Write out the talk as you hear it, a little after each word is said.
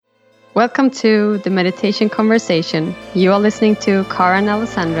Welcome to the Meditation Conversation. You are listening to Cara and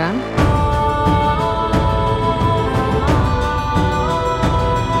Alessandra.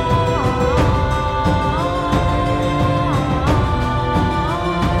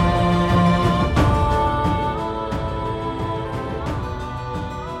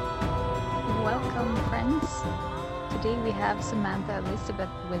 Welcome, friends. Today we have Samantha Elisabeth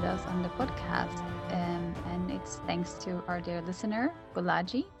with us on the podcast, and it's thanks to our dear listener,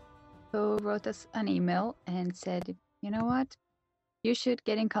 Bolaji, who wrote us an email and said, you know what, you should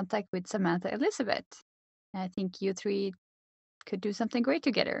get in contact with Samantha Elisabeth. I think you three could do something great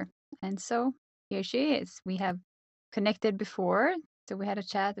together. And so here she is. We have connected before, so we had a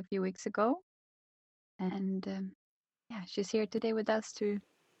chat a few weeks ago. And she's here today with us to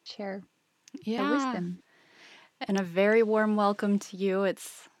share her wisdom. And a very warm welcome to you.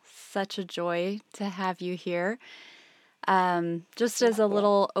 It's such a joy to have you here. Just as a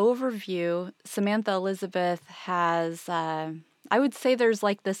little overview, Samantha Elisabeth has, I would say there's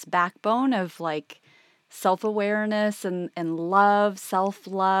like this backbone of like self-awareness and love,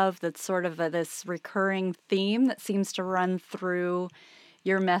 self-love, that's sort of this recurring theme that seems to run through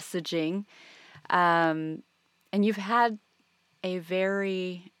your messaging. And you've had a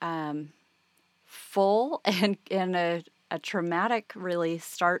very full and a traumatic, really,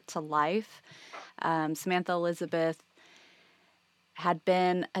 start to life. Samantha Elisabeth had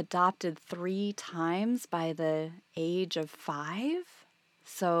been adopted 3 times by the age of 5.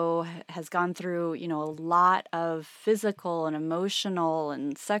 So has gone through, a lot of physical and emotional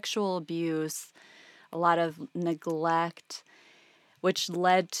and sexual abuse, a lot of neglect, which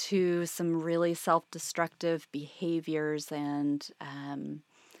led to some really self-destructive behaviors and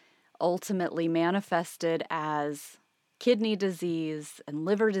ultimately manifested as kidney disease and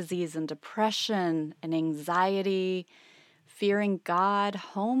liver disease and depression and anxiety, fearing God,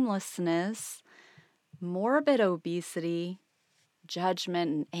 homelessness, morbid obesity, judgment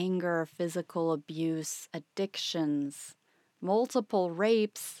and anger, physical abuse, addictions, multiple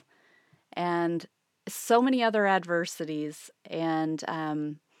rapes, and so many other adversities. And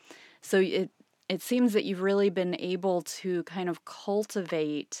so it seems that you've really been able to kind of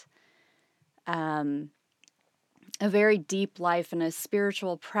cultivate a very deep life and a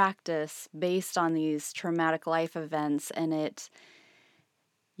spiritual practice based on these traumatic life events, and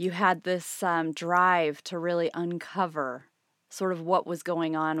you had this drive to really uncover sort of what was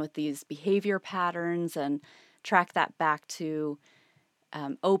going on with these behavior patterns and track that back to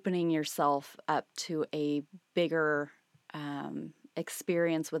opening yourself up to a bigger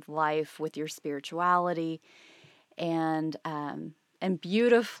experience with life, with your spirituality, and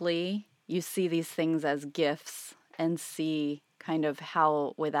beautifully you see these things as gifts and see kind of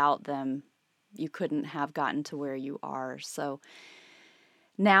how without them you couldn't have gotten to where you are. So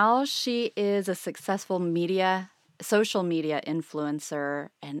now she is a successful social media influencer,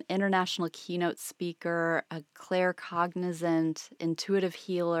 an international keynote speaker, a claircognizant, intuitive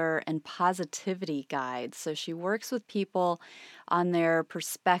healer, and positivity guide. So she works with people on their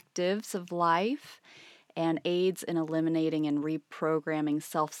perspectives of life and aids in eliminating and reprogramming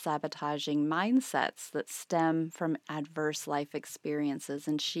self-sabotaging mindsets that stem from adverse life experiences.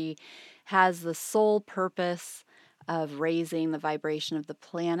 And she has the sole purpose of raising the vibration of the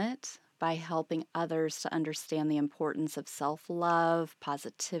planet by helping others to understand the importance of self-love,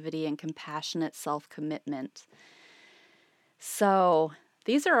 positivity, and compassionate self-commitment. So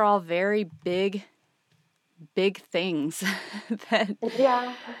these are all very big things that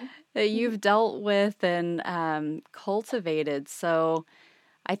you've dealt with and cultivated. So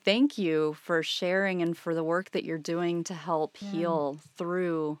I thank you for sharing and for the work that you're doing to help heal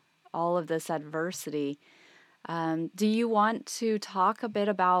through all of this adversity. Do you want to talk a bit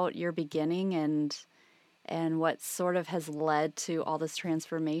about your beginning and what sort of has led to all this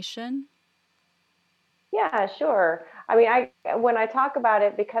transformation? Yeah, sure. I mean, when I talk about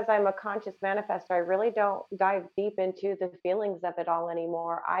it, because I'm a conscious manifestor, I really don't dive deep into the feelings of it all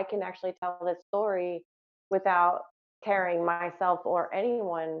anymore. I can actually tell this story without tearing myself or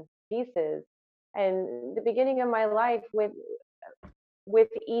anyone pieces. And the beginning of my life with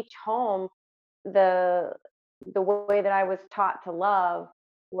each home, the the way that I was taught to love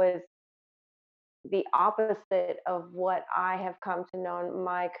was the opposite of what I have come to know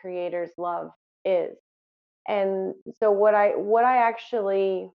my creator's love is. And so what I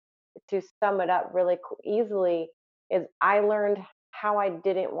actually, to sum it up really easily, is I learned how I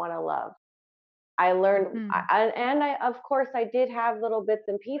didn't want to love. I learned, of course I did have little bits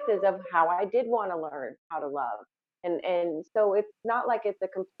and pieces of how I did want to learn how to love. And so it's not like it's a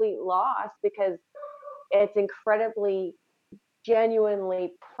complete loss, because it's incredibly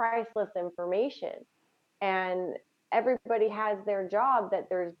genuinely priceless information. And everybody has their job that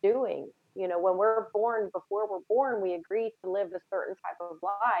they're doing. When we're born, before we're born, we agree to live a certain type of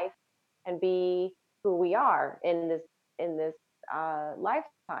life and be who we are in this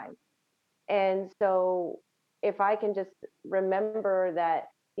lifetime. And so, if I can just remember that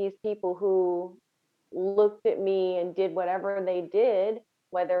these people who looked at me and did whatever they did,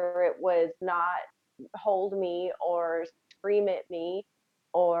 whether it was not hold me or scream at me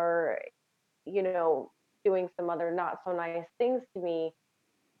or, you know, doing some other not so nice things to me,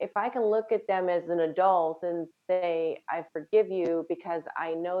 if I can look at them as an adult and say, I forgive you because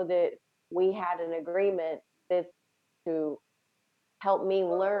I know that we had an agreement this to help me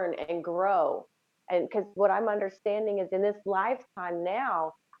learn and grow. And because what I'm understanding is in this lifetime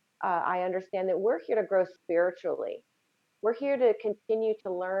now, I understand that we're here to grow spiritually. We're here to continue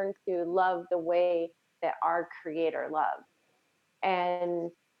to learn to love the way that our creator loves.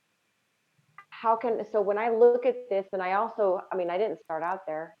 And so when I look at this, and I mean, I didn't start out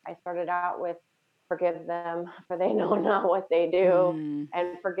there. I started out with forgive them for they know not what they do, Mm.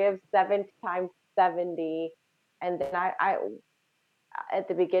 and forgive 7 times 70. And then I at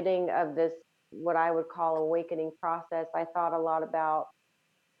the beginning of this, what I would call awakening process, I thought a lot about,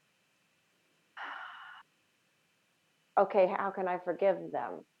 okay, how can I forgive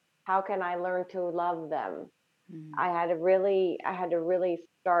them? How can I learn to love them? Mm. I had to really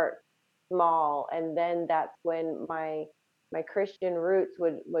start small, and then that's when my Christian roots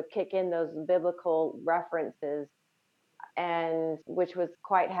would kick in those biblical references, and which was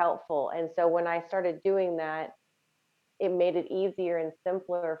quite helpful. And so when I started doing that, it made it easier and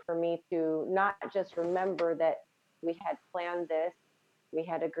simpler for me to not just remember that we had planned this, we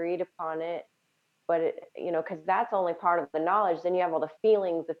had agreed upon it, but because that's only part of the knowledge. Then you have all the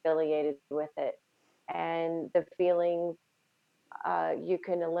feelings affiliated with it, and the feelings you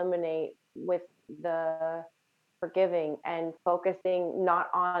can eliminate with the forgiving and focusing not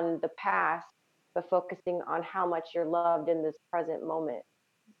on the past, but focusing on how much you're loved in this present moment.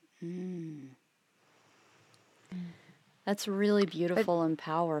 Mm. That's really But beautiful and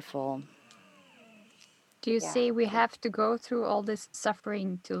powerful. do you Yeah. see we have to go through all this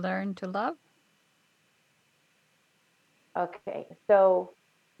suffering to learn to love? Okay. So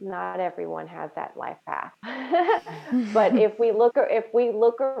not everyone has that life path. But if we look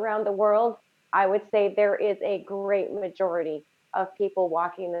around the world, I would say there is a great majority of people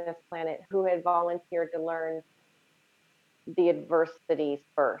walking this planet who had volunteered to learn the adversities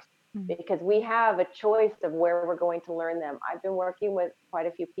first, Mm. because we have a choice of where we're going to learn them. I've been working with quite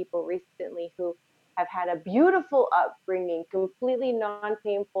a few people recently who have had a beautiful upbringing, completely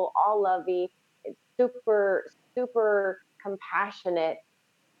non-painful, all lovey, super, super compassionate,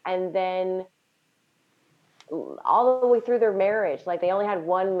 and then all the way through their marriage, like they only had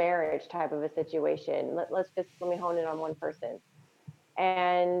one marriage type of a situation. Let me hone in on one person,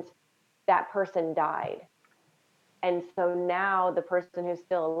 and that person died. And so now the person who's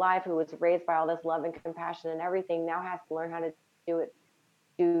still alive, who was raised by all this love and compassion and everything, now has to learn how to do it,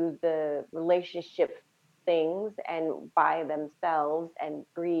 do the relationship things and by themselves, and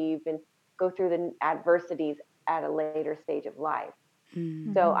grieve and go through the adversities at a later stage of life.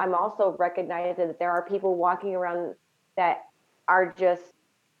 Mm. So Mhm. I'm also recognizing that there are people walking around that are just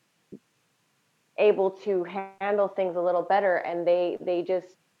able to handle things a little better, and they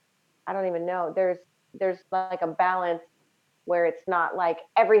just, I don't even know, there's like a balance where it's not like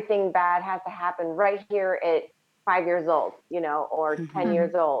everything bad has to happen right here at 5 years old, or 10 Mhm.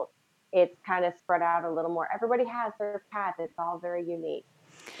 years old. It's kind of spread out a little more. Everybody has their path. It's all very unique.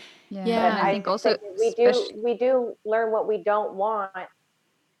 Yeah, But and I Yeah. I think also think we do learn what we don't want,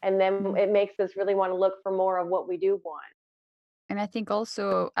 and then Mm. it makes us really want to look for more of what we do want. And I think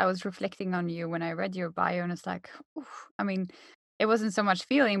also I was reflecting on you when I read your bio, and it's like, oof, I mean, it wasn't so much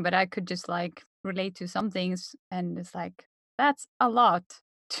feeling, but I could just like relate to some things, and it's like that's a lot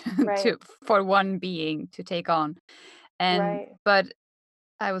Right, for one being to take on. And right. but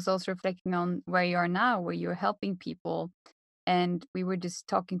I was also reflecting on where you are now, where you're helping people. And we were just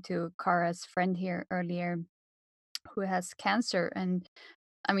talking to Kara's friend here earlier who has cancer. And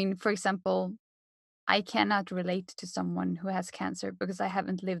I mean, for example, I cannot relate to someone who has cancer because I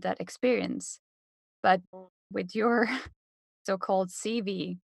haven't lived that experience. But with your so-called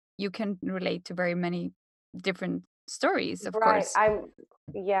CV, you can relate to very many different stories, of Right. course.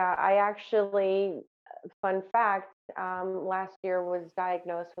 Yeah, I actually, fun fact, last year was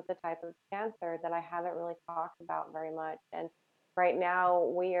diagnosed with a type of cancer that I haven't really talked about very much. And right now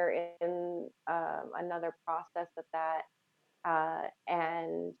we are in another process of that.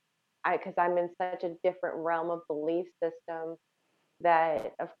 And because I'm in such a different realm of belief system,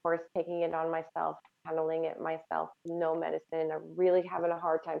 that, of course, taking it on myself, handling it myself, no medicine. I'm really having a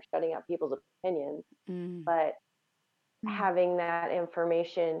hard time shutting out people's opinions. But having that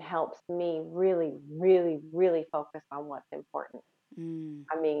information helps me really, really, really focus on what's important.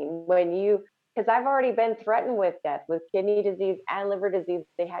 I mean, because I've already been threatened with death with kidney disease and liver disease.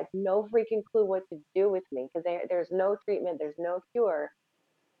 They had no freaking clue what to do with me because there's no treatment, there's no cure.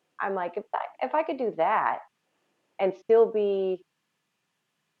 I'm like, if I could do that and still be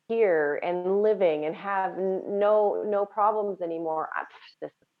here and living and have no problems anymore,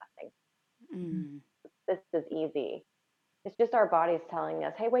 this is nothing. This is easy. It's just our bodies telling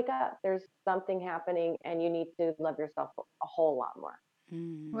us, hey, wake up. There's something happening and you need to love yourself a whole lot more.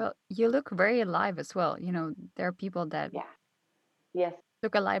 Well, you look very alive as well. There are people that Yes.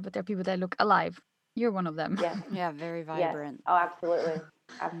 look alive, but there are people that look alive. You're one of them. Yes. Yeah, very vibrant. Yes. Oh, absolutely.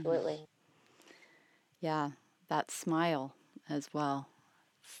 Absolutely. Yeah, that smile as well.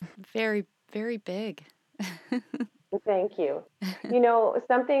 Very, very big. Thank you.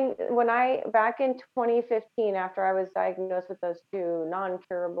 Something back in 2015, after I was diagnosed with those two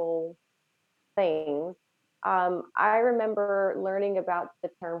non-curable things, I remember learning about the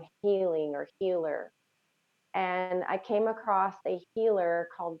term healing or healer. And I came across a healer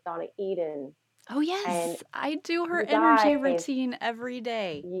called Donna Eden. Oh, yes. And I do her you energy guys, routine every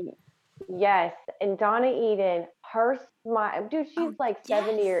day. Yes. And Donna Eden, her smile, dude, she's like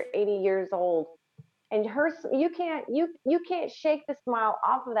 70 or 80 years old. And you can't shake the smile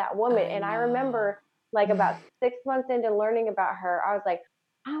off of that woman. And I remember like about 6 months into learning about her, I was like,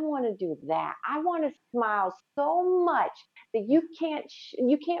 I want to do that. I want to smile so much that you can't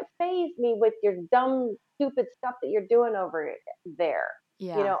phase me with your dumb, stupid stuff that you're doing over there.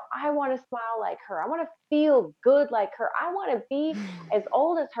 Yeah. I want to smile like her. I want to feel good like her. I want to be as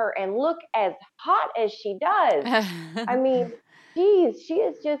old as her and look as hot as she does. I mean, geez, she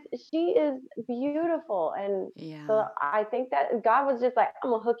is beautiful. And so I think that God was just like,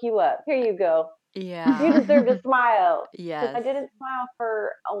 I'm gonna hook you up. Here you go. Yeah. You deserve to smile. Yes. Because I didn't smile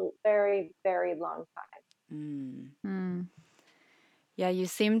for a very, very long time. Yeah, you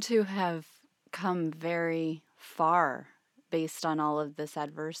seem to have come very far based on all of this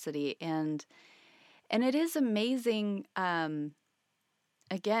adversity. And it is amazing, again,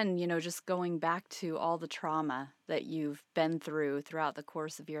 just going back to all the trauma that you've been through throughout the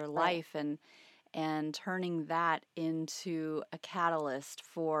course of your life and turning that into a catalyst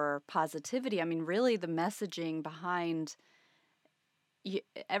for positivity. I mean, really the messaging behind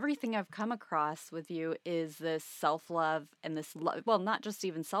everything I've come across with you is this self-love and this love. Well, not just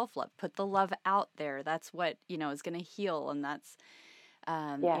even self-love, put the love out there. That's what, is going to heal. And that's,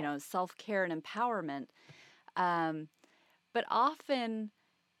 self-care and empowerment. But often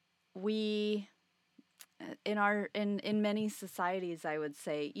we, in many societies, I would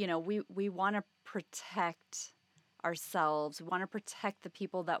say, we want to protect ourselves. We want to protect the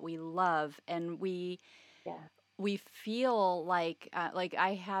people that we love. And we feel like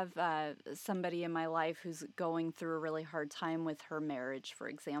I have somebody in my life who's going through a really hard time with her marriage, for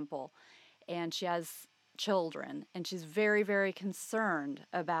example, and she has children, and she's very, very concerned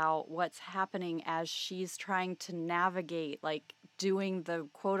about what's happening as she's trying to navigate, like, doing the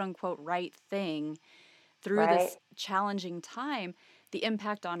quote-unquote right thing through this challenging time, the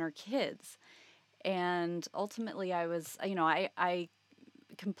impact on her kids. And ultimately I was, I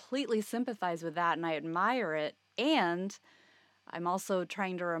completely sympathize with that and I admire it. And I'm also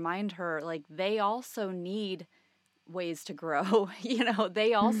trying to remind her, like, they also need ways to grow.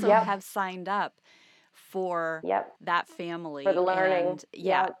 They also have signed up for that family. For the learning.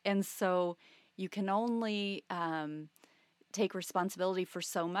 And, and so you can only take responsibility for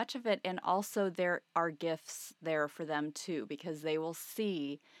so much of it. And also there are gifts there for them too, because they will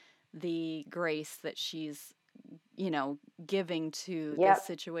see the grace that she's giving to this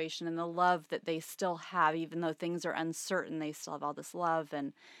situation and the love that they still have, even though things are uncertain, they still have all this love.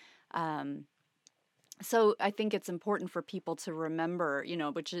 And so I think it's important for people to remember,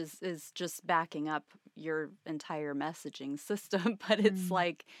 which is just backing up your entire messaging system. But it's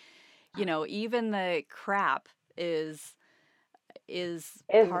like, even the crap is gems.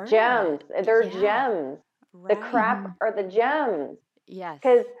 They're gems. Right. The crap are the gems. Yes.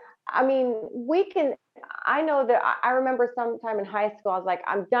 Because I know that I remember sometime in high school, I was like,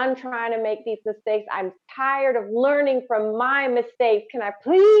 I'm done trying to make these mistakes. I'm tired of learning from my mistakes. Can I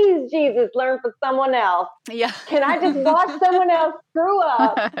please, Jesus, learn from someone else? Yeah. Can I just watch someone else screw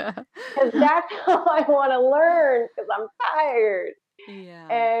up? Because that's how I want to learn, because I'm tired. Yeah.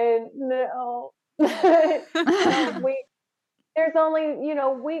 And no, there's only,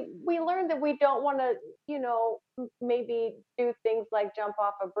 we learned that we don't want to, maybe do things like jump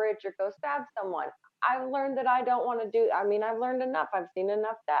off a bridge or go stab someone. I've learned that I don't want to do, I mean, I've learned enough. I've seen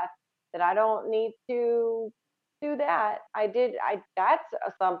enough death that I don't need to do that. That's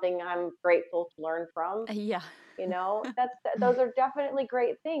something I'm grateful to learn from. Yeah. Those are definitely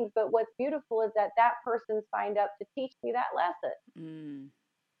great things. But what's beautiful is that that person signed up to teach me that lesson, Mm,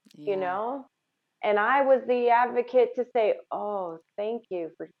 you yeah. know? And I was the advocate to say, oh, thank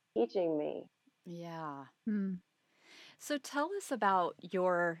you for teaching me. Yeah. Mm. So tell us about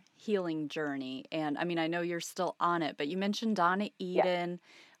your healing journey. And I mean, I know you're still on it, but you mentioned Donna Yeah. Eden.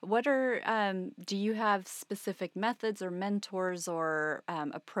 Do you have specific methods or mentors or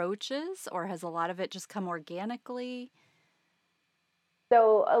approaches, or has a lot of it just come organically?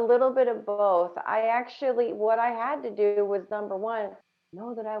 So a little bit of both. What I had to do was, number one,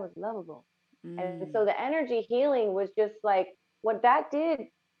 know that I was lovable. And Mm, so the energy healing was just like, what that did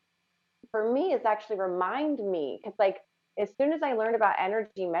for me is actually remind me, because like as soon as I learned about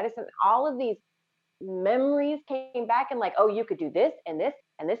energy medicine, all of these memories came back, and like, oh, you could do this and this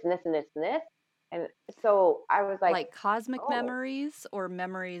and this and this and this and this. And so I was like, like cosmic oh, memories or I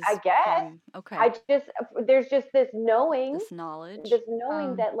memories guess from, okay, I just, there's just this knowledge. this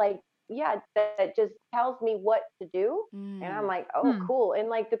knowing Um, that, like, yeah, that just tells me what to do. And I'm Mm, like, oh, hmm. cool. And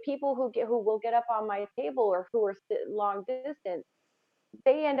like the people who will get up on my table or who are long distance,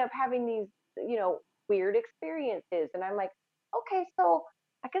 they end up having these, you know, weird experiences. And I'm like, okay, so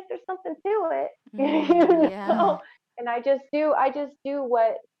I guess there's something to it, yeah. Mm. And I just do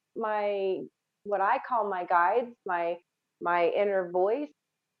my, what I call my guides, my inner voice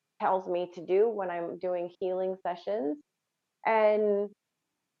tells me to do when I'm doing healing sessions. And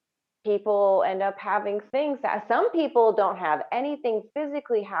people end up having things that some people don't have anything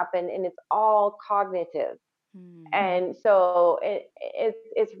physically happen, and it's all cognitive. Mm, Mm. And so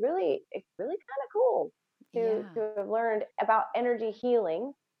it's really kind of cool yeah. to have learned about energy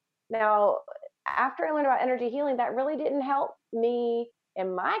healing. Now, after I learned about energy healing, that really didn't help me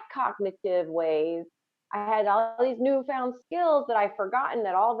in my cognitive ways. I had all these newfound skills that I've forgotten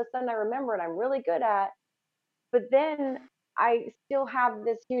that all of a sudden I remember and I'm really good at. But then I still have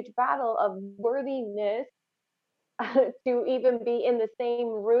this huge battle of worthiness to even be in the same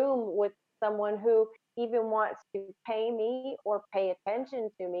room with someone who even wants to pay me or pay attention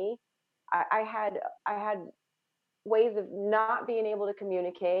to me. I had ways of not being able to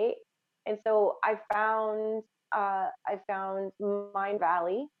communicate, and so I found Mind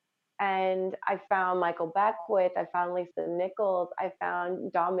Valley, and I found Michael Beckwith, I found Lisa Nichols, I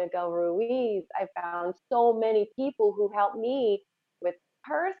found Don Miguel Ruiz, I found so many people who helped me with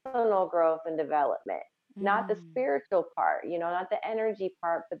personal growth and development, not the Mm, spiritual part, not the energy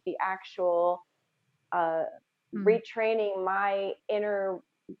part, but the actual uh, Mm. retraining my inner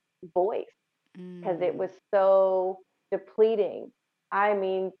voice, because it mm, was so depleting. I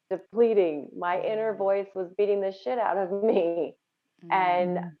mean, depleting. My inner mm, voice was beating the shit out of me. mm,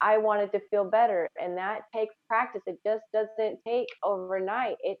 And Mm. I wanted to feel better. And that takes practice. It just doesn't take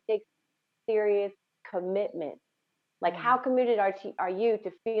overnight. It takes serious commitment. Like, how mm, committed are you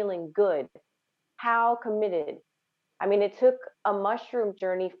to feeling good? How committed? I mean, it took a mushroom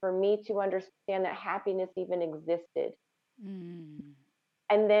journey for me to understand that happiness even existed. mm,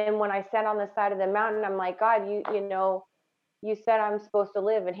 And then when I sat on the side of the mountain, I'm like, God, you said I'm supposed to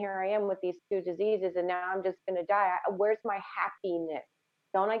live, and here I am with these two diseases, and now I'm just going to die. Where's my happiness?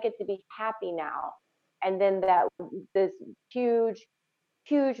 Don't I get to be happy now? And then this huge,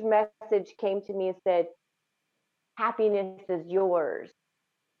 huge message came to me and said, happiness is yours.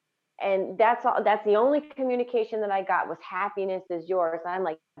 And that's all. That's the only communication that I got, was happiness is yours. And I'm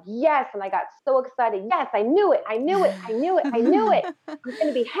like, yes. And I got so excited. Yes, I knew it. I knew it. I knew it. I knew it. I'm going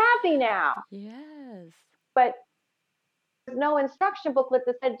to be happy now. yes. But there's no instruction booklet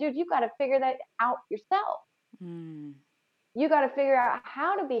that said, dude, you got to figure that out yourself. Mm, You got to figure out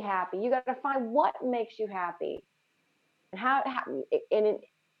how to be happy. You got to find what makes you happy, and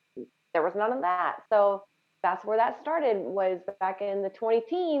there was none of that. So that's where that started, was back in the 20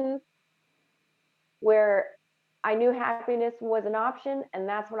 teens, where I knew happiness was an option, and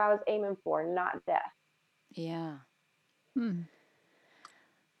that's what I was aiming for, not death. yeah. Mm.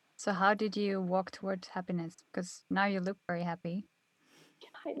 So how did you walk towards happiness? Because now you look very happy.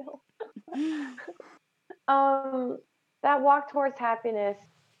 I know. um that walk towards happiness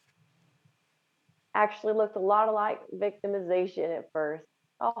actually looked a lot like victimization at first,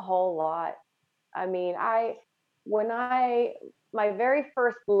 a whole lot. I mean, when I, my very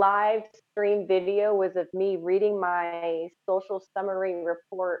first live stream video was of me reading my social summary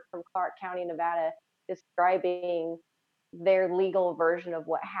report from Clark County, Nevada, describing their legal version of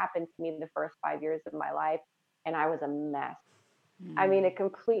what happened to me the first 5 years of my life. And I was a mess. I mean, a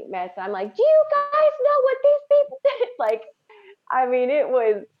complete mess. I'm like, do you guys know what these people did? Like, I mean, it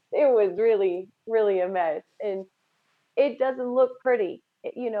was really, really a mess. And it doesn't look pretty.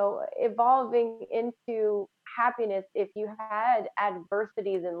 Evolving into happiness, if you had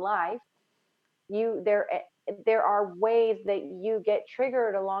adversities in life, you there are ways that you get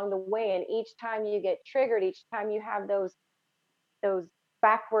triggered along the way, and each time you get triggered, each time you have those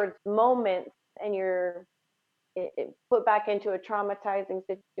backwards moments, and you're put back into a traumatizing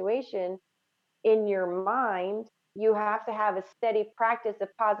situation in your mind, you have to have a steady practice of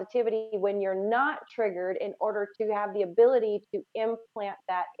positivity when you're not triggered in order to have the ability to implant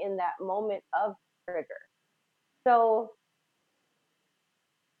that in that moment of trigger. So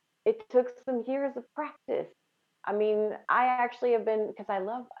it took some years of practice. I mean, I actually have been, because I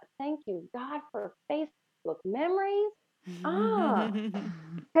love, thank you, God, for Facebook memories.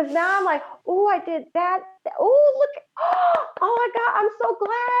 Because now I'm like, oh, I did that. Oh, look. Oh my God, I'm so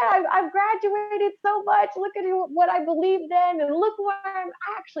glad. I've graduated so much. Look at what I believed then, and look where I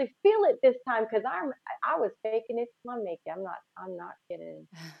actually feel it this time, because I was faking it till I make it. I'm not kidding.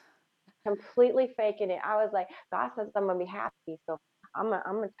 Completely faking it. I was like, God says I'm gonna be happy, so I'm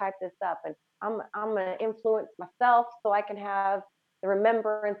gonna type this up, and I'm gonna influence myself so I can have the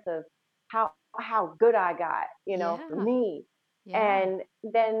remembrance of how good I got, for me. And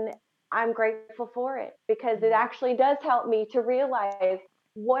then I'm grateful for it, because it actually does help me to realize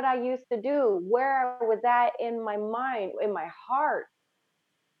what I used to do, where I was at in my mind, in my heart,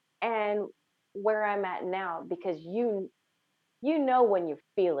 and where I'm at now, because you know when you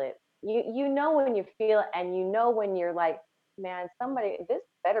feel it. You know when you feel it, and you know when you're like, man, somebody, this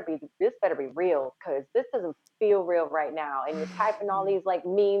better be real, because this doesn't feel real right now. And you're typing all these like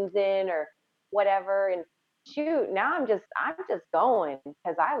memes in or whatever, and shoot, now I'm just going,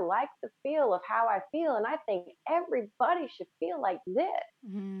 because I like the feel of how I feel, and I think everybody should feel like this.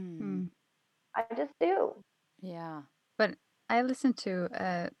 I just do. Yeah. But I listened to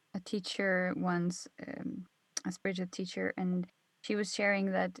a teacher once, a spiritual teacher, and she was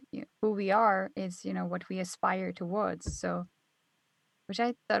sharing that who we are is, what we aspire towards. So, which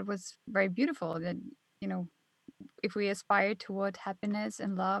I thought was very beautiful. That if we aspire toward happiness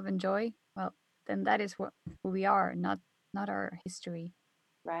and love and joy, well, then that is who we are, not our history.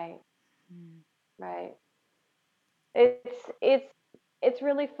 Right. Right. It's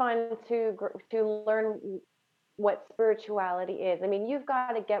really fun to learn what spirituality is. I mean, you've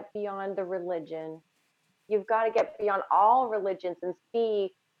got to get beyond the religion. You've got to get beyond all religions and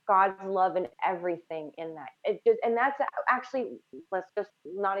see God's love in everything in that. And that's actually, let's just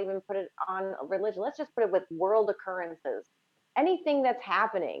not even put it on religion. Let's just put it with world occurrences. Anything that's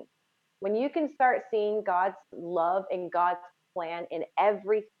happening, when you can start seeing God's love and God's plan in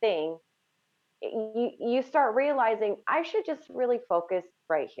everything, you start realizing I should just really focus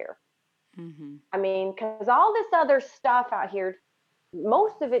right here. I mean, because all this other stuff out here,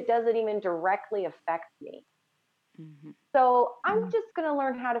 most of it doesn't even directly affect me. So I'm just going to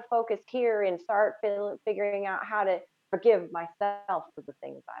learn how to focus here and start figuring out how to forgive myself for the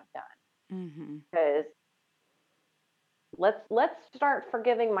things I've done. Because let's start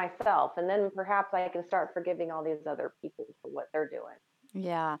forgiving myself, and then perhaps I can start forgiving all these other people for what they're doing.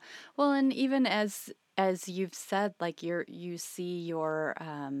 Yeah. Well, and even as you've said, like you see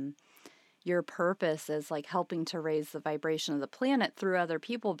your purpose as like helping to raise the vibration of the planet through other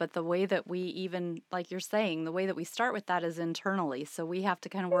people, but the way that we, even like you're saying, the way that we start with that is internally. So we have to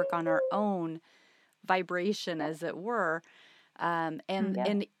kind of work on our own vibration, as it were. And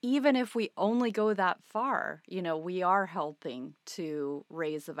even if we only go that far, we are helping to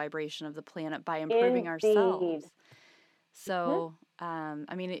raise the vibration of the planet by improving ourselves. So,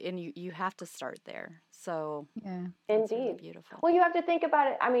 I mean, and you have to start there. So, yeah, that's really beautiful. Well, you have to think about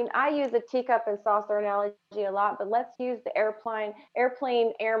it. I mean, I use the teacup and saucer analogy a lot, but let's use the airplane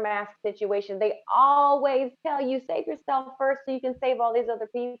air mask situation. They always tell you save yourself first so you can save all these other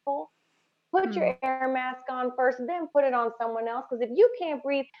people. Put your air mask on first, then put it on someone else. Because if you can't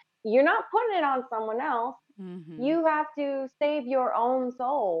breathe, you're not putting it on someone else. You have to save your own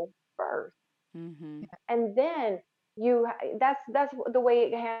soul first, and then that's the way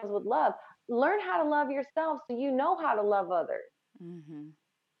it handles with love. Learn how to love yourself so you know how to love others.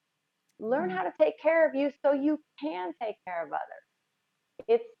 Learn how to take care of you so you can take care of others.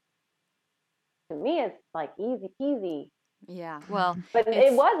 It's, to me, it's like easy peasy. Yeah, well, but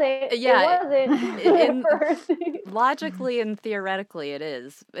it wasn't. Yeah, it wasn't first. Logically and theoretically, it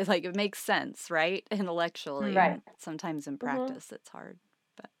is. It's like it makes sense, right? Intellectually, right. And sometimes in practice, it's hard.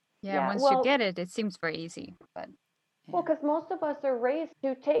 But once you get it, it seems very easy. But Well, Yeah. because most of us are raised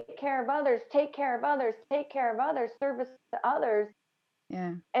to take care of others, take care of others, take care of others, service to others.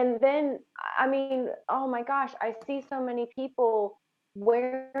 Yeah. And then, I mean, oh my gosh, I see so many people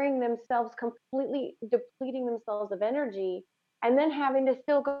wearing themselves completely depleting themselves of energy and then having to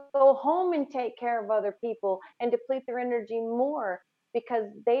still go home and take care of other people and deplete their energy more because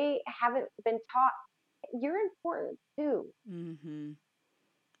they haven't been taught you're important too. Mm-hmm.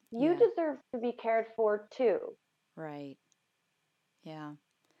 You Yeah. deserve to be cared for too. Right. Yeah.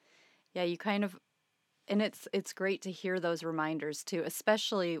 Yeah, you kind of, and it's great to hear those reminders too,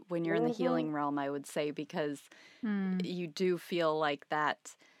 especially when you're in the Hmm. healing realm, I would say, because Mm. you do feel like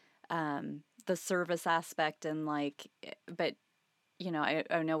that, the service aspect and like, but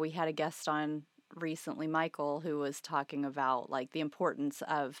I know we had a guest on recently, Michael, who was talking about like the importance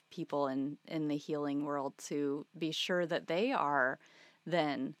of people in the healing world to be sure that they are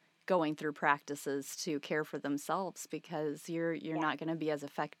then going through practices to care for themselves, because you're Yeah, not going to be as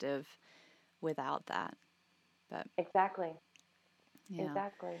effective without that. But exactly. yeah.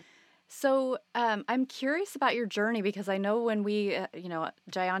 Exactly. So I'm curious about your journey, because I know when we,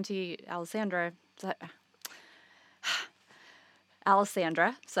 Jayanti Alessandra,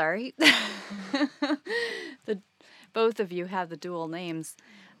 Alessandra, sorry. the Both of you have the dual names.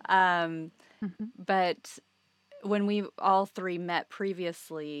 Um, Mhm. but when we all three met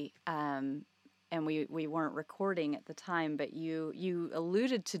previously, and we weren't recording at the time, but you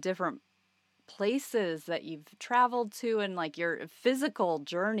alluded to different places that you've traveled to, and like your physical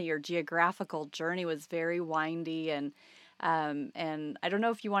journey or geographical journey was very windy, and I don't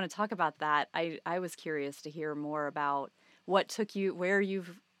know if you want to talk about that. I was curious to hear more about what took you, where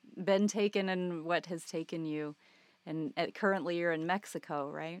you've been taken, and what has taken you, and currently you're in Mexico,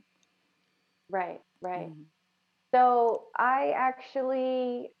 right? Right, right. Mm-hmm. So I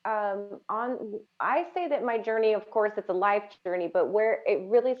actually I say that my journey, of course, it's a life journey, but where it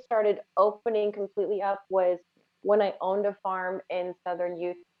really started opening completely up was when I owned a farm in southern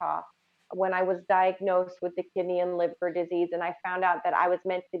Utah. When I was diagnosed with the kidney and liver disease, and I found out that I was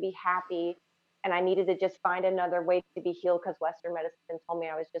meant to be happy and I needed to just find another way to be healed because Western medicine told me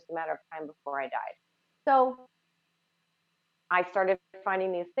I was just a matter of time before I died. So I started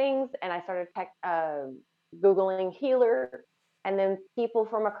finding these things and I started Googling healer. And then people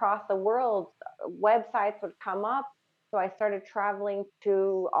from across the world, websites would come up. So I started traveling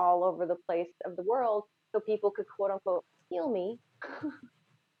to all over the place of the world so people could quote unquote heal me.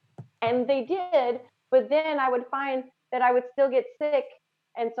 And they did. But then I would find that I would still get sick.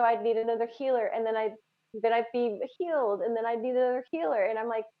 And so I'd need another healer. And then I'd be healed. And then I'd need another healer. And I'm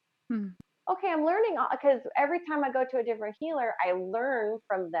like, Mm. okay, I'm learning because every time I go to a different healer, I learn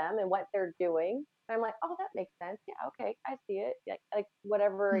from them and what they're doing. And I'm like, oh, that makes sense. Yeah, okay, I see it. Like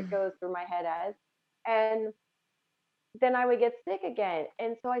whatever it Mm. goes through my head as. And then I would get sick again.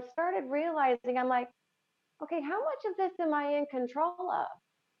 And so I started realizing, I'm like, okay, how much of this am I in control of?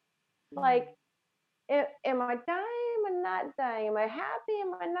 Like, am I dying? Am I not dying? Am I happy?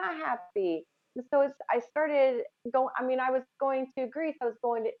 Am I not happy? And so I started going. I mean, I was going to Greece. I was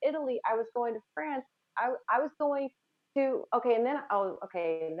going to Italy. I was going to France. I was going to okay, and then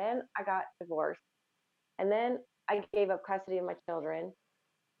okay, and then I got divorced, and then I gave up custody of my children,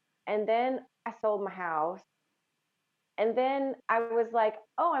 and then I sold my house, and then I was like,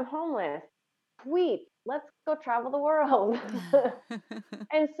 oh, I'm homeless. Sweet, let's go travel the world.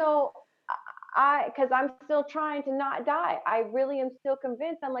 And so because I'm still trying to not die. I really am still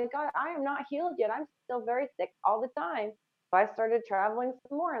convinced. I'm like, God, I am not healed yet. I'm still very sick all the time. So I started traveling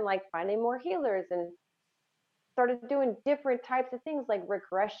some more and like finding more healers and started doing different types of things like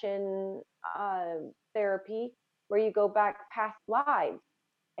regression therapy, where you go back past lives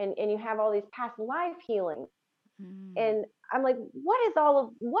and you have all these past life healings. Mm. And I'm like, what is all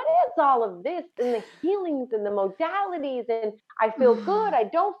of this and the healings and the modalities? And I feel good, I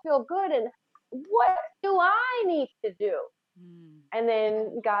don't feel good, and what do I need to do? Mm. And Yeah.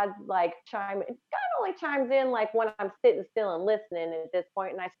 then God only chimes in like when I'm sitting still and listening at this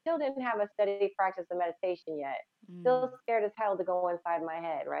point, and I still didn't have a steady practice of meditation yet. Mm. Still scared as hell to go inside my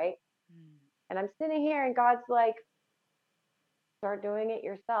head, right? Mm. And I'm sitting here and God's like, start doing it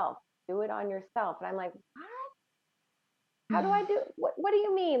yourself. Do it on yourself. And I'm like, how do I do what do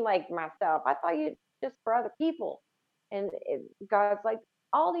you mean like myself? I thought you just for other people. And God's like,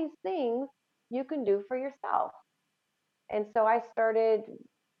 all these things you can do for yourself. And so I started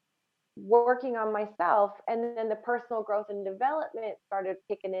working on myself, and then the personal growth and development started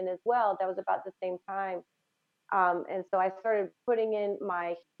kicking in as well. That was about the same time. And so I started putting in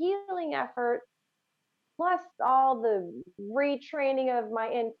my healing efforts plus all the retraining of my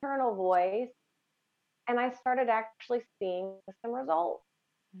internal voice. And I started actually seeing some results.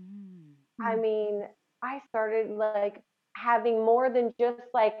 Mm. I Mm. mean, I started like having more than just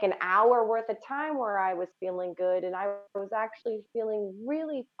like an hour worth of time where I was feeling good. And I was actually feeling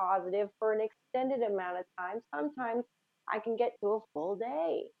really positive for an extended amount of time. Sometimes I can get to a full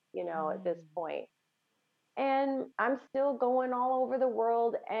day, at this Mm. point. And I'm still going all over the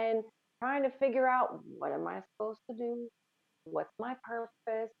world and trying to figure out, what am I supposed to do? What's my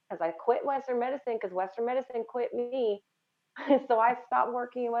purpose? Because I quit Western medicine because Western medicine quit me. So I stopped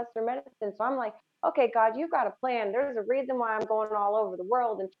working in Western medicine. So I'm like, okay, God, you've got a plan. There's a reason why I'm going all over the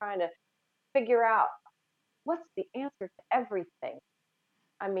world and trying to figure out what's the answer to everything.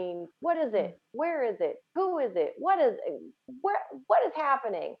 I mean, what is Mm. it? Where is it? Who is it? What is it? What is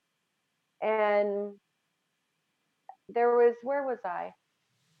happening? And where was I?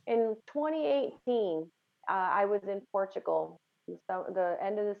 In 2018, I was in Portugal, the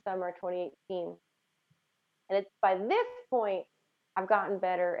end of the summer 2018. And it's by this point I've gotten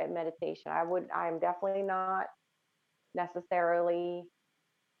better at meditation. I'm definitely not necessarily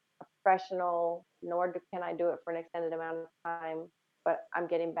a professional, nor can I do it for an extended amount of time, but I'm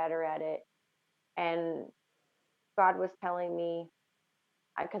getting better at it. And God was telling me,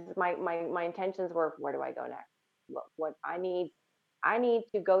 because my intentions were, where do I go next? What I need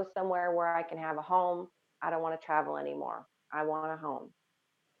to go somewhere where I can have a home. I don't want to travel anymore. I want a home.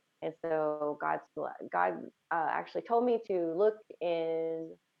 And so God actually told me to look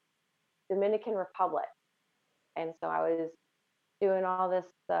in Dominican Republic. And so I was doing all this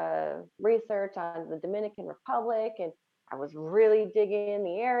research on the Dominican Republic, and I was really digging in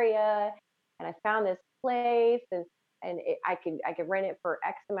the area, and I found this place, and I could rent it for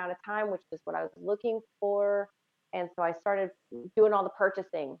X amount of time, which is what I was looking for. And so I started doing all the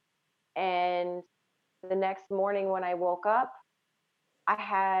purchasing. And the next morning when I woke up, I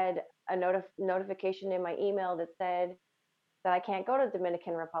had a notification in my email that said that I can't go to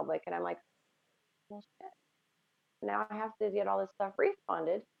Dominican Republic, and I'm like, well, shit. Now I have to get all this stuff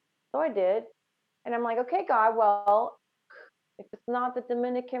refunded. So I did. And I'm like, okay, God, well, if it's not the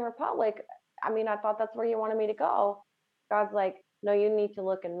Dominican Republic, I mean, I thought that's where you wanted me to go. God's like, no, you need to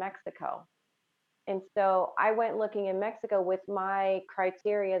look in Mexico. And so I went looking in Mexico with my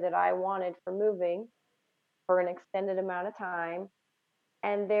criteria that I wanted for moving for an extended amount of time.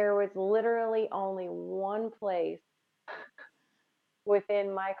 And there was literally only one place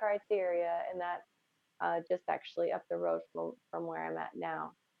within my criteria, and that's just actually up the road from where I'm at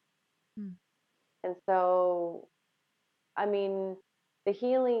now. Mm. And so, I mean, the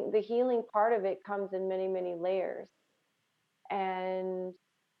healing part of it comes in many, many layers. And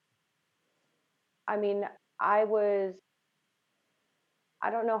I mean, I was, I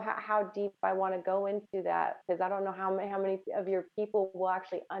don't know how deep I want to go into that, because I don't know how many of your people will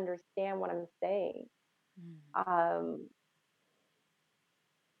actually understand what I'm saying. Mm. Um,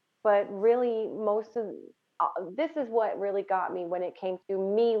 but really, this is what really got me when it came to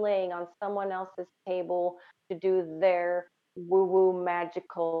me laying on someone else's table to do their woo woo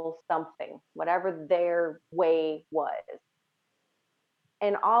magical something, whatever their way was.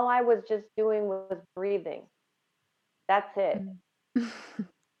 And all I was just doing was breathing. That's it. Mm.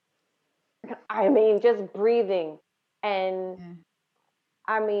 I mean, just breathing. And Yeah.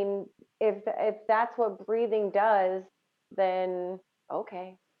 I mean, if that's what breathing does, then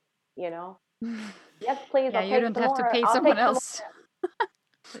okay, you know. Yes, please. Yeah, you don't have to pay I'll someone take some more. else.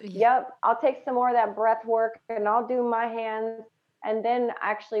 Yeah. Yep, I'll take some more of that breath work, and I'll do my hands. And then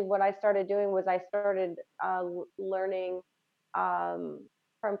actually, what I started doing was I started learning um,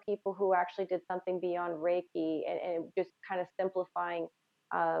 from people who actually did something beyond Reiki, and just kind of simplifying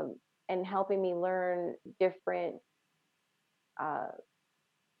um, and helping me learn different uh,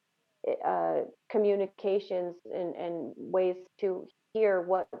 communications and ways to hear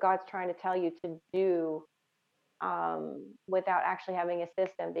what God's trying to tell you to do, without actually having a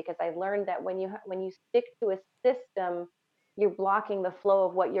system. Because I learned that when you stick to a system, you're blocking the flow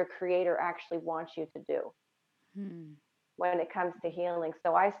of what your creator actually wants you to do Mm. when it comes to healing.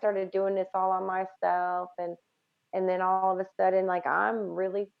 So I started doing this all on myself, and then all of a sudden, like, I'm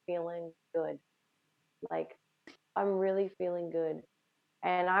really feeling good. Like, I'm really feeling good.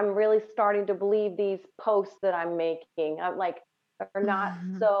 And I'm really starting to believe these posts that I'm making. I'm like, they're not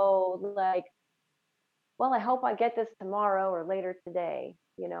so like, well, I hope I get this tomorrow or later today.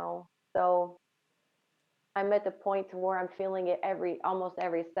 So I'm at the point to where I'm feeling it almost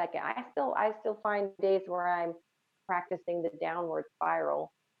every second. I still find days where I'm practicing the downward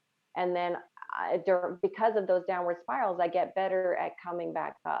spiral. And then because of those downward spirals, I get better at coming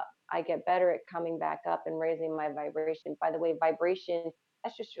back up. I get better at coming back up and raising my vibration. By the way, vibration,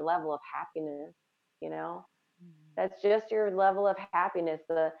 that's just your level of happiness. you know? Mm. That's just your level of happiness.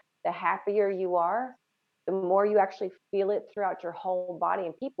 The happier you are, the more you actually feel it throughout your whole body,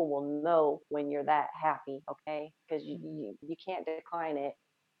 and people will know when you're that happy, okay? Because Mm. you can't decline it.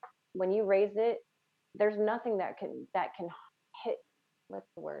 When you raise it, there's nothing that can hit, what's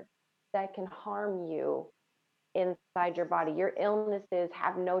the word? That can harm you inside your body. Your illnesses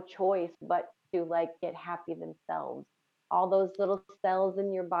have no choice but to like get happy themselves. All those little cells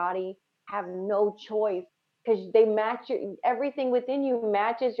in your body have no choice because they match everything within you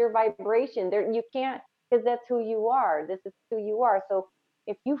matches your vibration. There you can't, because that's who you are. This is who you are. So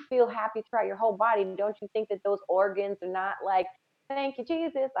if you feel happy throughout your whole body, don't you think that those organs are not like, thank you,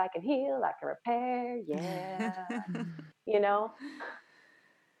 Jesus, I can heal, I can repair, yeah. You know,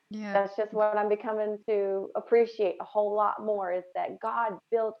 Yeah. that's just what I'm becoming to appreciate a whole lot more, is that God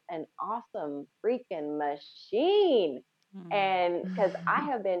built an awesome freaking machine. Mm. And because I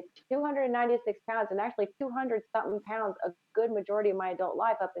have been 296 pounds and actually 200 something pounds a good majority of my adult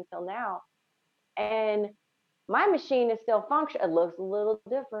life up until now. And my machine is still functional. It looks a little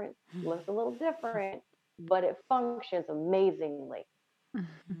different, but it functions amazingly.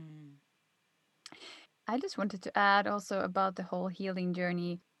 Mm. I just wanted to add also about the whole healing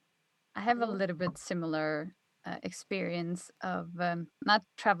journey. I have a Mhm. little bit similar experience of not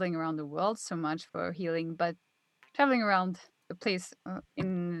traveling around the world so much for healing, but traveling around the place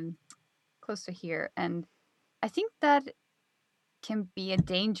in close to here. And I think that can be a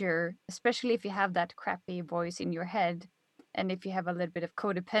danger, especially if you have that crappy voice in your head, and if you have a little bit of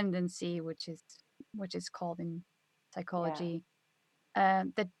codependency, which is called in Yeah. psychology.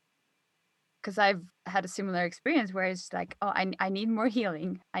 That because I've had a similar experience where it's like, oh, I need more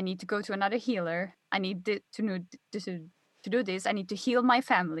healing. I need to go to another healer. I need to do this. I need to heal my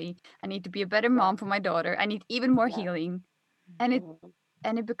family. I need to be a better Yeah. mom for my daughter. I need even more Yeah. healing. And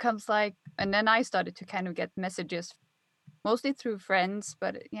Mhm. it becomes like, and then I started to kind of get messages, mostly through friends.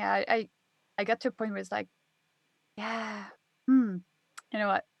 But yeah, I got to a point where it's like, yeah, you know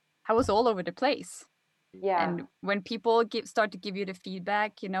what? I was all over the place. Yeah. And when people start to give you the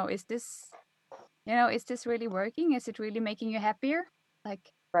feedback, is this really working? Is it really making you happier?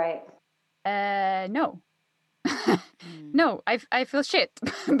 Like, Right. no. Mm. No, I feel shit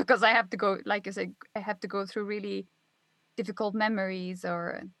because I have to go, like I said, I have to go through really difficult memories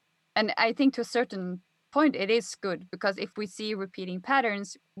and I think to a certain point it is good because if we see repeating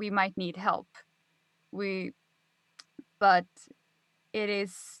patterns, we might need help. We, but it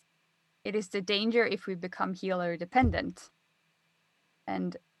is the danger if we become healer dependent.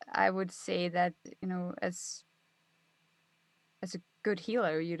 And I would say that, as a good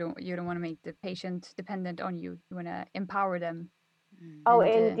healer, you don't want to make the patient dependent on you. You want to empower them. Mm. Oh,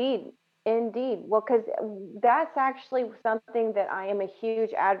 And indeed. Indeed. Well, because that's actually something that I am a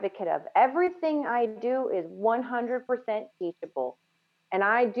huge advocate of. Everything I do is 100% teachable. And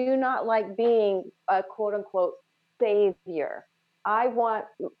I do not like being a quote unquote savior. I want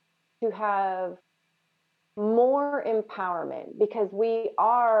to have more empowerment because we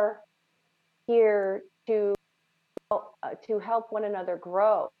are here to help one another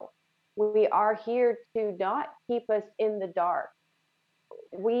grow. We are here to not keep us in the dark.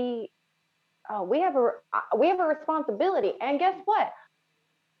 We we have a responsibility, and guess what?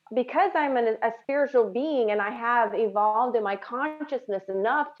 Because I'm a spiritual being and I have evolved in my consciousness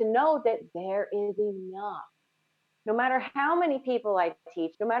enough to know that there is enough. No matter how many people I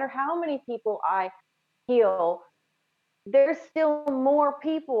teach, no matter how many people I heal, there's still more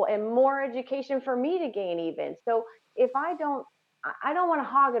people and more education for me to gain even. So if I don't want to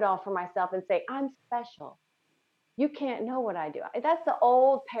hog it all for myself and say I'm special. You can't know what I do. That's the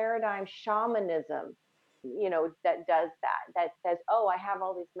old paradigm shamanism, that does that says, oh, I have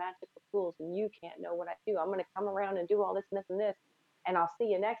all these magical tools and you can't know what I do. I'm going to come around and do all this and this and this, and I'll see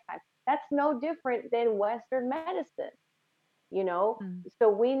you next time. That's no different than Western medicine, you know? mm, So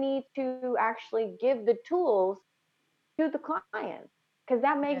we need to actually give the tools to the clients because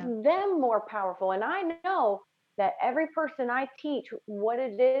that makes yeah, them more powerful. And I know that every person I teach what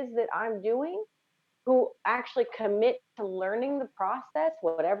it is that I'm doing, who actually commit to learning the process,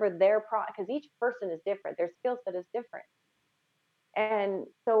 whatever because each person is different, their skill set is different. And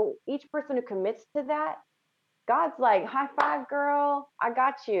so each person who commits to that, God's like, high five, girl, I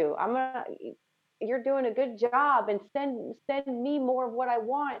got you. You're doing a good job, and send me more of what I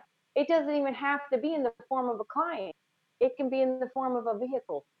want. It doesn't even have to be in the form of a client. It can be in the form of a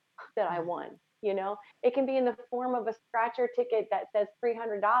vehicle that I won. It can be in the form of a scratcher ticket that says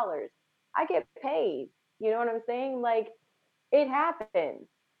 $300. I get paid. You know what I'm saying? Like, it happens. Mm.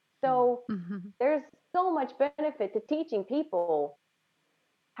 So there's so much benefit to teaching people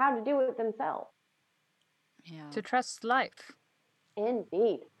how to do it themselves. Yeah. To trust life.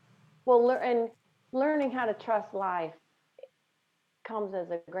 Indeed. Well, and learning how to trust life comes as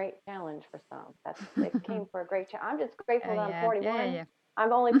a great challenge for some. It came for a great challenge. I'm just grateful that I'm Yeah, 41. yeah.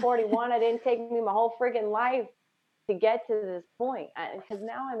 I'm only 41. It didn't take me my whole friggin' life to get to this point, because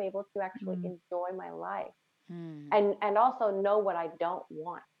now I'm able to actually enjoy my life and also know what I don't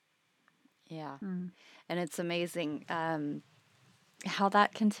want. Yeah. And it's amazing how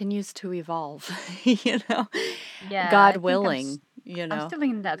that continues to evolve, Yeah, God I think willing, I'm still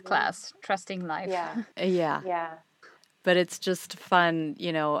in that class, trusting life. Yeah. Yeah. Yeah. But it's just fun,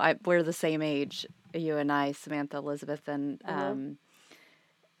 we're the same age, you and I, Samantha, Elisabeth, and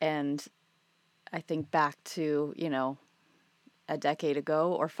I think back to, a decade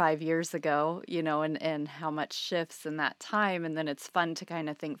ago or 5 years ago, and how much shifts in that time. And then it's fun to kind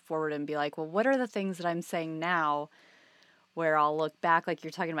of think forward and be like, well, what are the things that I'm saying now where I'll look back, like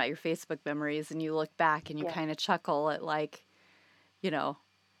you're talking about your Facebook memories, and you look back and you kind of chuckle at like,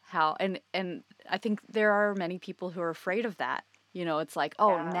 how, and I think there are many people who are afraid of that. It's like,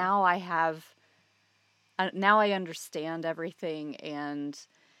 oh, now now I understand everything, and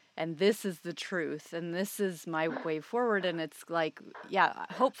this is the truth, and this is my way forward. And it's like, yeah,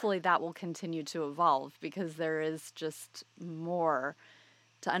 hopefully that will continue to evolve, because there is just more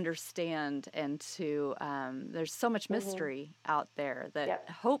to understand, and to there's so much mystery out there that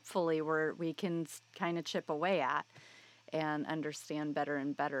hopefully we can kind of chip away at and understand better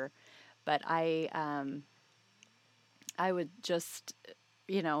and better. But I would just,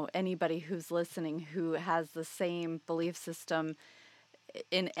 anybody who's listening who has the same belief system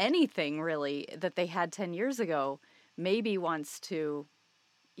in anything really that they had 10 years ago, maybe wants to,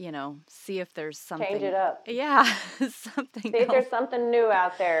 see if there's something. Change it up. Yeah, something See if else. there's something new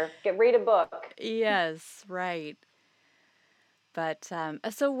out there. Read a book. Yes, right. But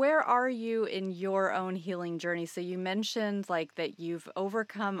so where are you in your own healing journey? So you mentioned like that you've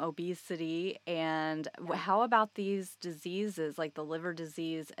overcome obesity, and how about these diseases like the liver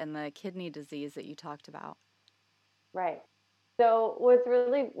disease and the kidney disease that you talked about? Right. So what's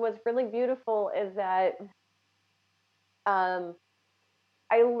really beautiful is that um,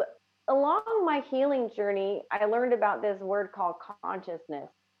 along my healing journey, I learned about this word called consciousness,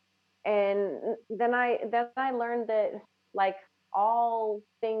 and then I learned that, like, all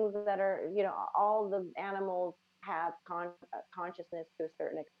things that are, all the animals have consciousness to a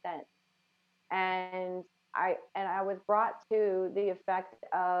certain extent, and I was brought to the effect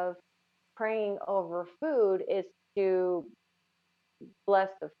of praying over food is to bless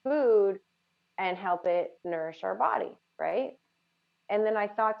the food and help it nourish our body, right? And then I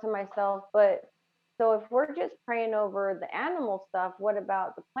thought to myself, but so if we're just praying over the animal stuff, what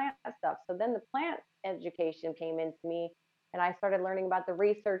about the plant stuff? So then the plant education came into me, and I started learning about the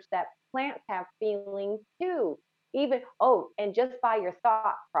research that plants have feelings too. Even, and just by your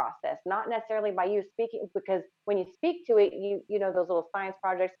thought process, not necessarily by you speaking, because when you speak to it, you know those little science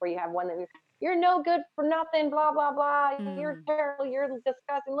projects where you have one that you're no good for nothing, blah blah blah, you're terrible, you're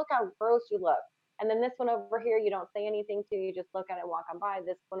disgusting, look how gross you look. And then this one over here, you don't say anything to, you just look at it, walk on by.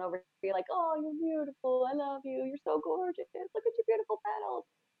 This one over here, you're like, oh, you're beautiful. I love you. You're so gorgeous. Look at your beautiful petals.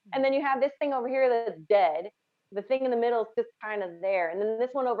 And then you have this thing over here that's dead. The thing in the middle is just kind of there. And then this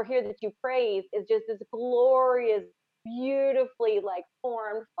one over here that you praise is just this glorious, beautifully like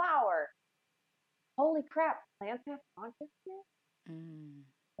formed flower. Holy crap, plants have consciousness?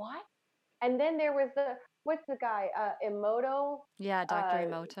 What? And then there was what's the guy? Emoto? Yeah, Dr.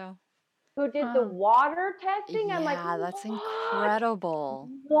 Emoto. Who did the water testing? I'm like, Yeah, that's what? incredible.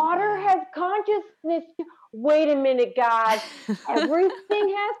 Water has consciousness. Wait a minute, God.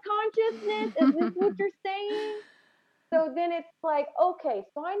 Everything has consciousness? Is this what you're saying? So then it's like, okay,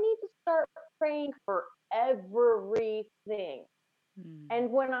 so I need to start praying for everything. And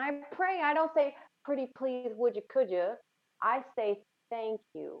when I pray, I don't say, pretty please, would you, could you? I say, thank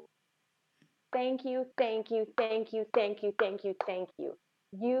you. Thank you, thank you, thank you, thank you, thank you, thank you.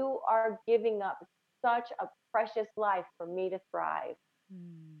 You are giving up such a precious life for me to thrive.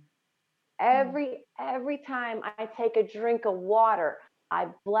 Every time I take a drink of water, I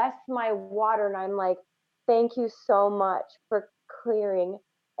bless my water, and I'm like, thank you so much for clearing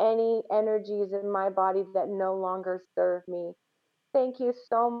any energies in my body that no longer serve me. Thank you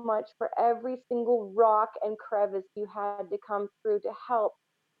so much for every single rock and crevice you had to come through to help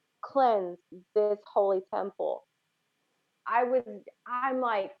cleanse this holy temple. I'm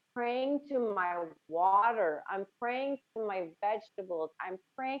like praying to my water. I'm praying to my vegetables. I'm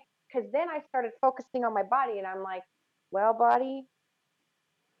praying, because then I started focusing on my body, and I'm like, well, body,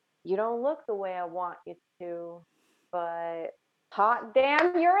 you don't look the way I want you to, but hot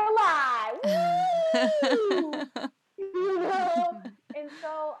damn, you're alive. Woo! And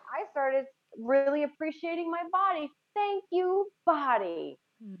so I started really appreciating my body. Thank you, body.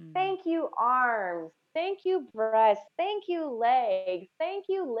 Thank you, arms. Thank you, breasts. Thank you, legs. Thank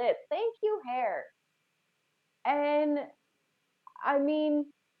you, lips. Thank you, hair. And I mean,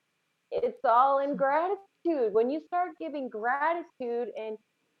 it's all in gratitude. When you start giving gratitude, and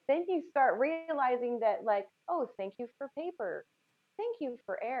then you start realizing that, like, oh, thank you for paper. Thank you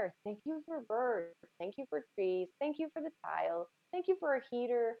for air. Thank you for birds. Thank you for trees. Thank you for the tile. Thank you for a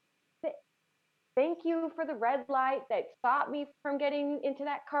heater. Thank you for the red light that stopped me from getting into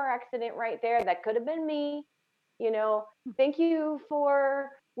that car accident right there. That could have been me. Thank you for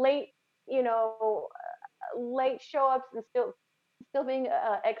late, you know, late show ups and still being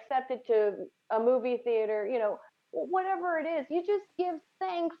accepted to a movie theater. Whatever it is, you just give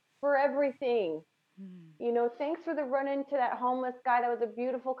thanks for everything. Thanks for the run into that homeless guy. That was a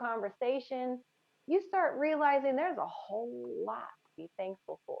beautiful conversation. You start realizing there's a whole lot to be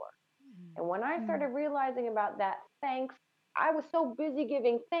thankful for. And when I started realizing about that thanks, I was so busy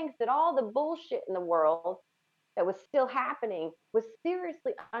giving thanks that all the bullshit in the world that was still happening was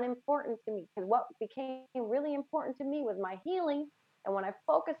seriously unimportant to me, because what became really important to me was my healing. And when I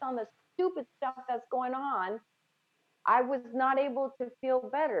focus on the stupid stuff that's going on, I was not able to feel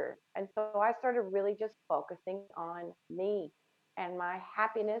better. And so I started really just focusing on me and my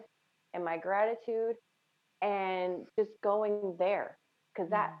happiness and my gratitude, and just going there, because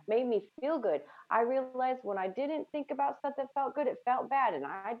that made me feel good. I realized when I didn't think about stuff that felt good, it felt bad, and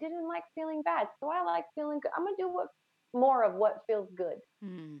I didn't like feeling bad. So I like feeling good. I'm gonna do more of what feels good.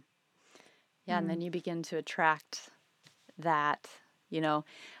 Yeah, and then you begin to attract that.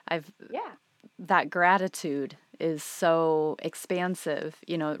 That gratitude is so expansive.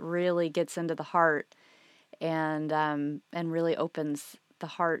 It really gets into the heart, and really opens the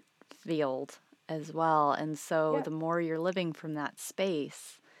heart field as well. And so the more you're living from that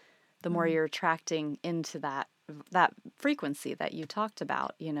space, the more you're attracting into that frequency that you talked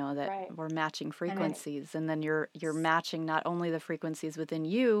about, that we're matching frequencies. And then you're matching not only the frequencies within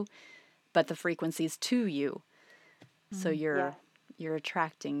you, but the frequencies to you. So you're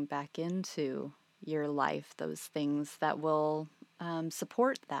attracting back into your life those things that will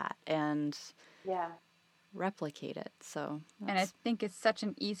support that and replicate it. So and I think it's such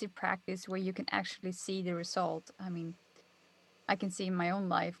an easy practice where you can actually see the result. I mean, I can see in my own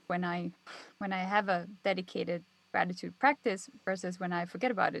life when I have a dedicated gratitude practice versus when I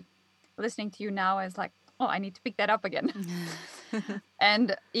forget about it. Listening to you now is like, oh, I need to pick that up again.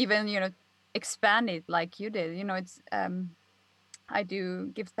 And even, expand it like you did. It's I do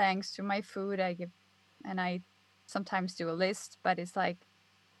give thanks to my food. And I sometimes do a list, but it's like,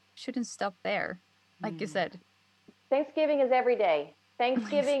 shouldn't stop there. Like you said. Thanksgiving is every day.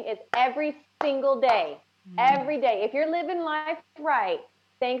 Thanksgiving is every single day. Every day. If you're living life right,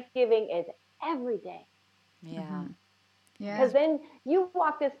 Thanksgiving is every day. Yeah. Because then you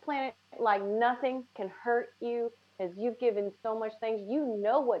walk this planet like nothing can hurt you, because you've given so much things. You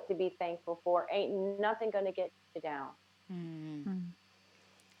know what to be thankful for. Ain't nothing going to get you down.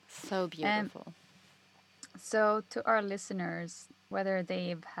 So beautiful. So to our listeners, whether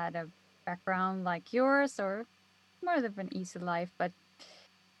they've had a background like yours or more of an easy life, but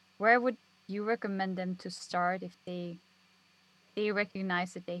where would you recommend them to start if they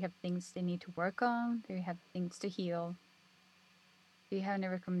recognize that they have things they need to work on, they have things to heal? Do you have any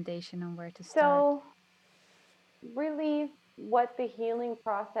recommendation on where to start? So really what the healing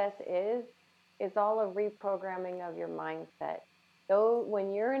process is all a reprogramming of your mindset. So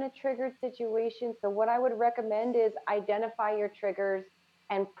when you're in a triggered situation, so what I would recommend is identify your triggers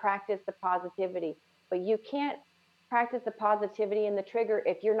and practice the positivity. But you can't practice the positivity in the trigger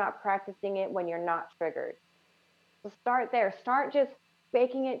if you're not practicing it when you're not triggered. So start there. Start just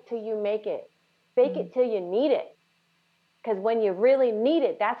faking it till you make it. Fake it till you need it. Because when you really need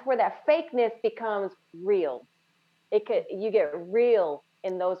it, that's where that fakeness becomes real. You get real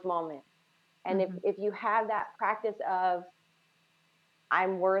in those moments. And if you have that practice of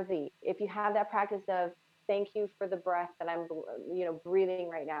I'm worthy, if you have that practice of thank you for the breath that I'm breathing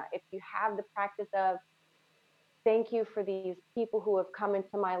right now, if you have the practice of thank you for these people who have come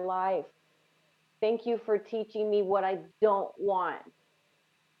into my life, thank you for teaching me what I don't want,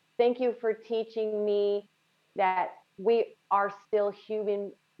 thank you for teaching me that we are still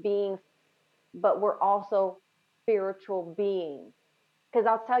human beings, but we're also spiritual beings. Because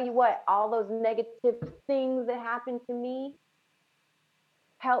I'll tell you what, all those negative things that happened to me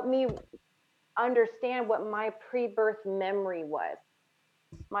helped me understand what my pre-birth memory was.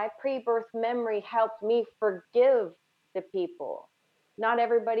 My pre-birth memory helped me forgive to people. Not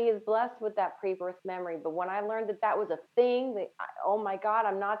everybody is blessed with that pre-birth memory, but when I learned that that was a thing, oh my God,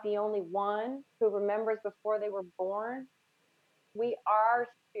 I'm not the only one who remembers before they were born. We are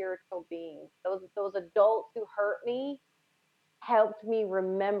spiritual beings. Those adults who hurt me helped me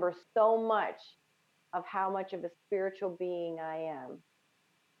remember so much of how much of a spiritual being I am.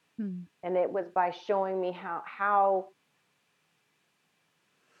 Hmm. And it was by showing me how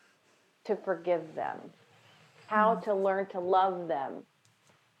to forgive them, how to learn to love them,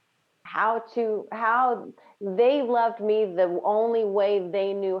 how they loved me the only way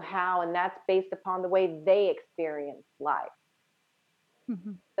they knew how, and that's based upon the way they experienced life.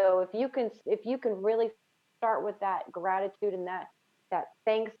 Mhm. So if you can really start with that gratitude and that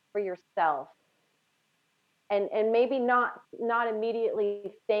thanks for yourself, and maybe not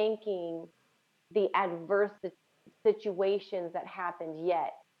immediately thanking the adverse situations that happened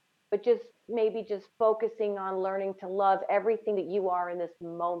yet, but just maybe just focusing on learning to love everything that you are in this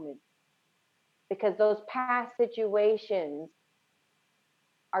moment, because those past situations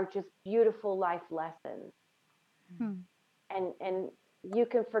are just beautiful life lessons. Hmm. And you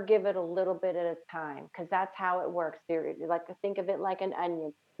can forgive it a little bit at a time, because that's how it works. You're like, think of it like an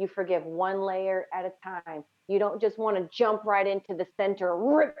onion. You forgive one layer at a time. You don't just want to jump right into the center,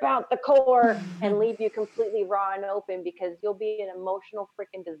 rip out the core, and leave you completely raw and open, because you'll be an emotional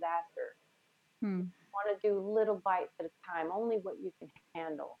freaking disaster. Hmm. You want to do little bites at a time, only what you can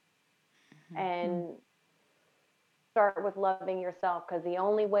handle. And start with loving yourself, because the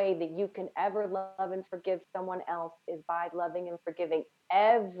only way that you can ever love and forgive someone else is by loving and forgiving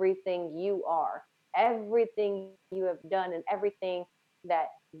everything you are, everything you have done, and everything that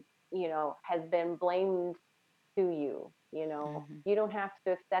has been blamed to you. You don't have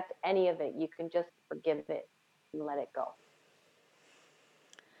to accept any of it. You can just forgive it and let it go.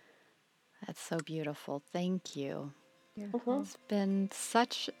 That's so beautiful. Thank you. Beautiful. It's been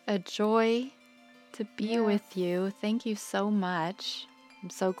such a joy to be Yeah. with you. Thank you so much. I'm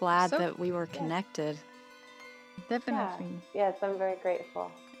so glad So that we were connected. definitely. Yes, I'm very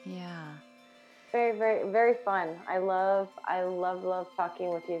grateful. Yeah. Very, very, very fun. I love talking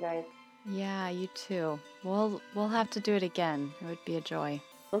with you guys. Yeah, you too. We'll have to do it again. It would be a joy.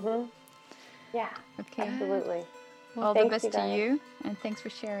 Mm-hmm. Yeah, Okay. absolutely. Well, All the Thanks, best you to guys. you, and thanks for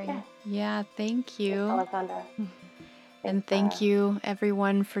sharing. Yeah. yeah, thank Thanks, you. Alessandra. And Thanks, thank Tara. you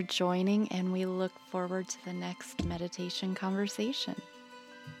everyone for joining, and we look forward to the next meditation conversation.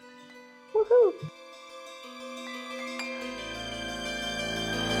 Woohoo!